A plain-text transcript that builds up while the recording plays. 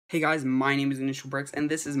Hey guys, my name is Initial Bricks,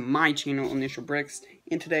 and this is my channel, Initial Bricks,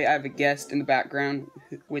 and today I have a guest in the background,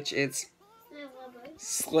 which is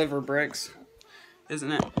Sliver Bricks,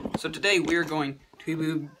 isn't it? So today we are going to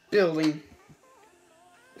be building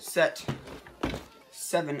set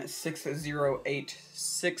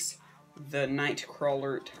 76086, the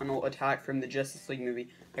Nightcrawler tunnel attack from the Justice League movie.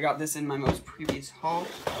 I got this in my most previous haul,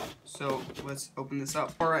 so let's open this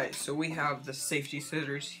up. Alright, so we have the safety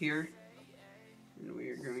scissors here. And we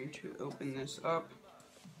are going to open this up,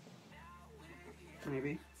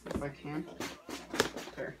 maybe, if I can.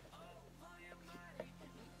 There.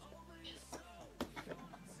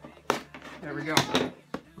 There we go.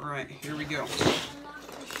 Alright, here we go.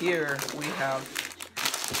 Here we have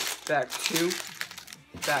bag 2,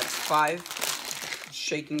 bag 5,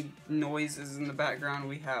 shaking noises in the background.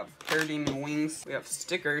 We have Parademon wings, we have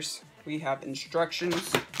stickers, we have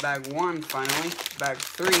instructions, bag 1 finally, bag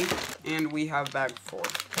 3, and we have bag 4.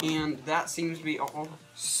 And that seems to be all.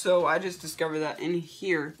 So I just discovered that in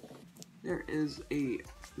here, there is a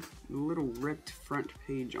little ripped front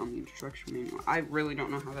page on the instruction manual. I really don't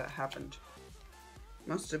know how that happened.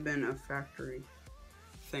 Must have been a factory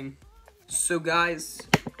thing. So guys,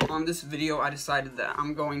 on this video I decided that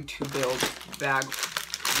I'm going to build bag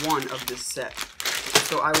 1 of this set.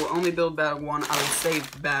 So I will only build bag 1. I will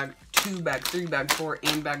save bag 2, bag 3, bag 4,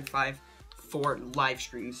 and bag 5 for live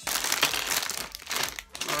streams.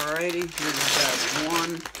 Alrighty, here's bag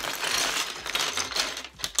 1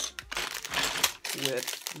 with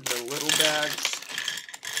the little bags.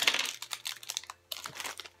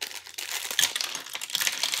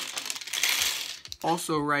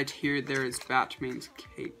 Also right here there is Batman's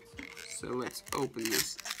cape. So let's open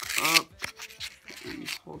this up and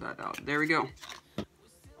pull that out. There we go.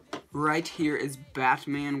 Right here is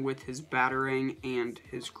Batman with his Batarang and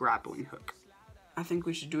his grappling hook. I think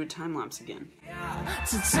we should do a time lapse again.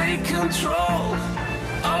 To take control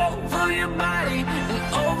over your body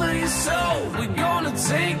and over your soul. We're gonna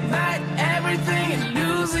take back everything and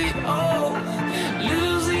lose it all.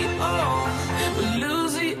 Lose it all. We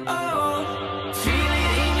lose it all. Feel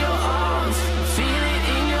it in your arms, feel it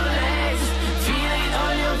in your legs, feel it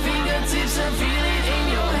on your fingertips and feel it in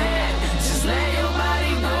your head. Just let your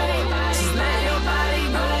body go. Just let your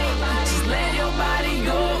body go. Just let your body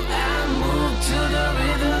go and move to the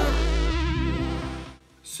rhythm.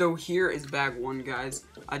 So here is bag 1, guys.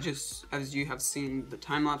 As you have seen the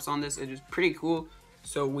time lapse on this, it is pretty cool.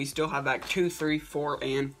 So we still have bag 2, 3, 4,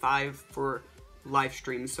 and 5 for live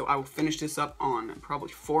streams. So I will finish this up on probably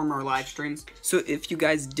 4 more live streams. So if you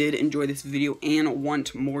guys did enjoy this video and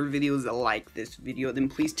want more videos like this video, then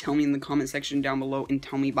please tell me in the comment section down below, and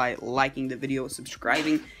tell me by liking the video,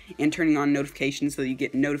 subscribing, and turning on notifications so you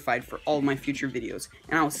get notified for all of my future videos.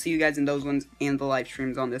 And I will see you guys in those ones and the live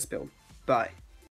streams on this build. Bye.